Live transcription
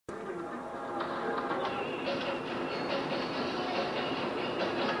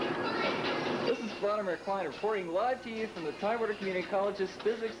Thezdon and McCline reporting live to you from the Tidewater Community College's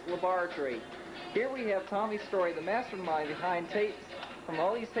Physics Laboratory. Here we have Tommy Story, the mastermind behind tapes from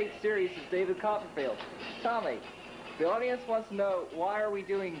all these tape series is David Copperfield. Tommy, the audience wants to know, why are we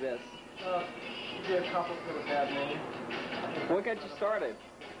doing this? David Copperfield a bad name. What got you started?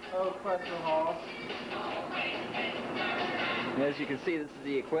 Oh, Question Hall. And as you can see, this is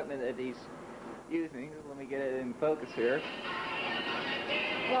the equipment that he's using. Let me get it in focus here.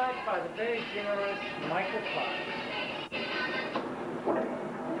 Applied by the very generous Michael Klein.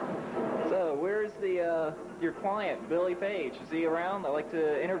 So, where's your client, Billy Page? Is he around? I'd like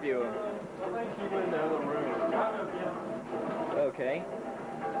to interview him. I think he went in the other room. Okay.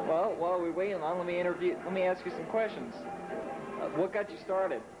 Well, while we're waiting on, let me ask you some questions. What got you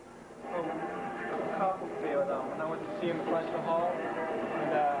started? Oh, Copperfield. When I went to see him at Question Hall,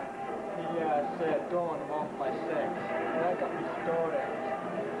 and he said, "Dawn, I'm off by 6." And that got me started.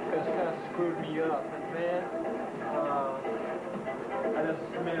 It kind of screwed me up, and then I just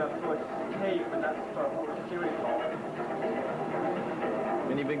made a sort of tape, and that's what the series called.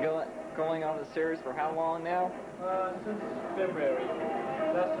 And you've been going on the series for how long now? Since February.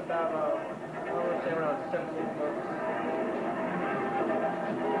 That's about, I would say around 17 months.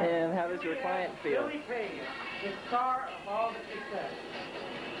 And how does your client feel? Billy Page, the star of all that you said.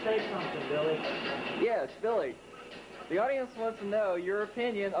 Say something, Billy. Yes, Billy. The audience wants to know your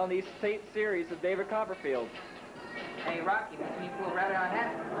opinion on these tape series of David Copperfield. Hey, Rocky, can you pull a rabbit out of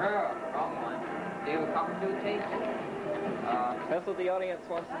hat? Wrong one. David Copperfield tape? That's what the audience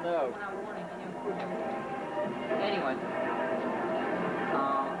wants to know. Anyway,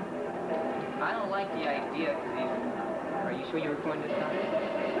 I don't like the idea. Are you sure you're recording this now?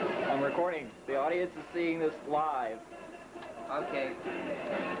 I'm recording. The audience is seeing this live. Okay.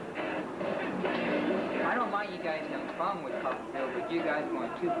 I don't mind you guys having fun with Copperfield, but you guys are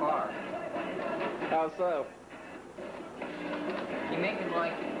going too far. How so? You make him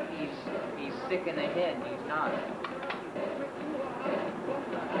like he's sick in the head, and he's not.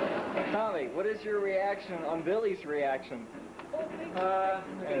 Tommy, what is your reaction on Billy's reaction? I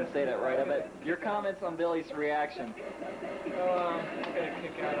didn't say that right, I bet. Your comments on Billy's reaction. I got a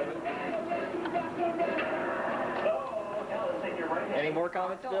kick out of it. Any more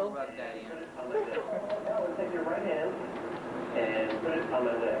comments, Bill? Don't rub that in. Take your right hand and put it on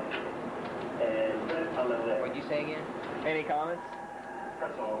my leg. And put it on my leg. What'd you say again? Any comments?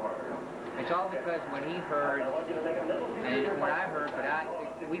 Press all harder. It's all because when he heard, and when I heard,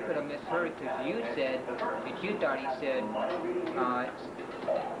 but we could have misheard because you said that you thought he said I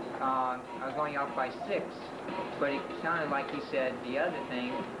was going off by 6, but it sounded like he said the other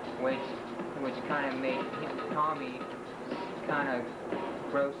thing, which kind of made Tommy kind of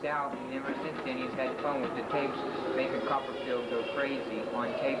gross out, and ever since then he's had fun with the tapes, making Copperfield go crazy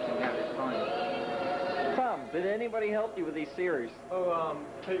on tapes and have his fun. Tom, did anybody help you with these series? Oh,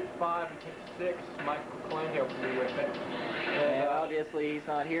 tape 5 and tape 6, Michael Klein helped me with it. And obviously he's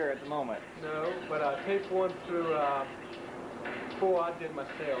not here at the moment. No, but tape 1 through 4 I did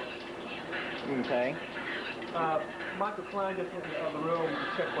myself. Okay. Michael Klein just went in the other room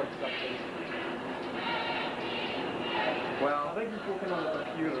to check what stuff is. Well, I think he's working on the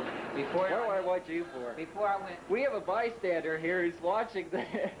computer. What do I watch you for? Before I went... We have a bystander here who's watching this.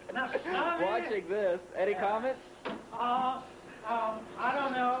 Watching this. Any comments? I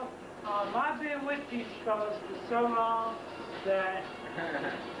don't know. I've been with these fellas for so long that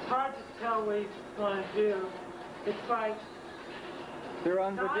it's hard to tell what he's going to do. It's like... They're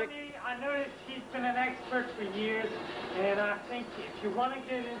unpredictable. Tommy, I noticed he's been an expert for years, and I think if you want to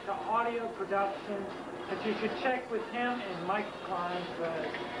get into audio production, that you should check with him and Mike Klein, but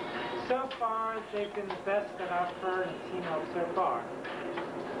so far they've been the best that I've heard and seen of so far.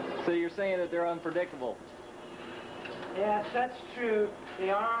 So you're saying that they're unpredictable? Yes, that's true.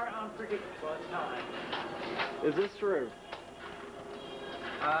 They are unpredictable at times. Is this true?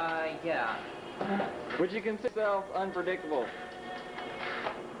 Yeah. Would you consider yourself unpredictable?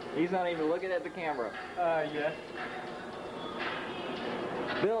 He's not even looking at the camera. Yes.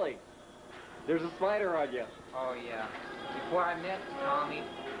 Billy, there's a spider on you. Oh, yeah. Before I met Tommy,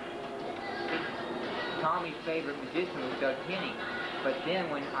 Tommy's favorite musician was Doug Henning. But then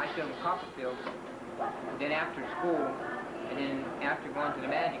when I showed him Copperfield, then after school, and then after going to the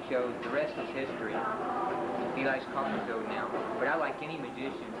magic shows, the rest is history. He likes Copperfield now. But I like any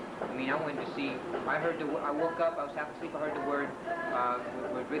musician. I mean, I went to see, I woke up, I was half asleep, I heard the word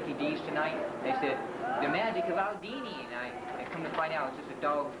with Ricky D's tonight. They said, the magic of Aldini. And I come to find out it's just a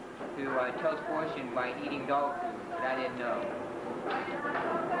dog who tells fortune by eating dog food, but I didn't know.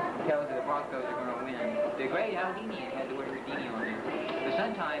 Tells it thought those were going to win. The Great Houdini had the word Houdini on it. But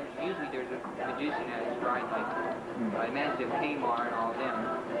sometimes, usually there's a magician that is right, like Massive Kmart and all of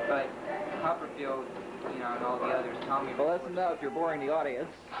them. But Copperfield, you know, and all the others, Tommy... Well, that's enough. You're boring the audience.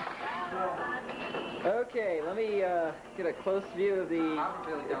 Okay, let me get a close view of the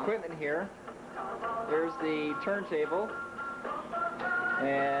equipment here. There's the turntable.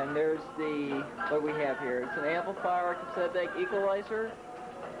 And there's what we have here. It's an amplifier, cassette deck, equalizer,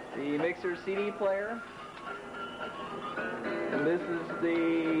 the mixer CD player. And this is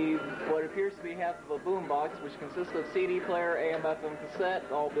what appears to be half of a boombox, which consists of CD player, AM, FM, cassette,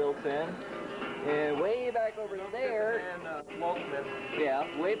 all built in. And way back over there,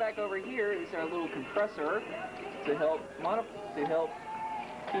 yeah, way back over here is our little compressor to help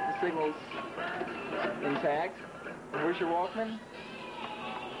keep the signals intact. And where's your Walkman?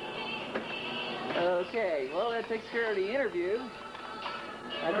 Okay, well that takes care of the interview.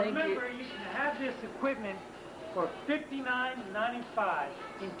 Remember, you can have this equipment for $59.95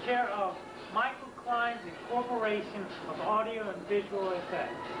 in care of Michael Klein's Incorporation of Audio and Visual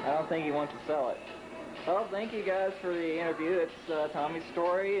Effects. I don't think he wants to sell it. Well, thank you guys for the interview. It's Tommy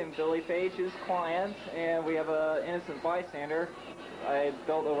Story and Billy Page's client, and we have an innocent bystander. I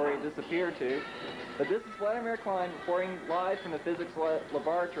don't know where he disappeared to. But this is Vladimir Klein reporting live from the physics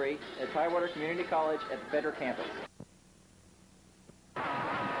laboratory at Tidewater Community College at the Federal campus.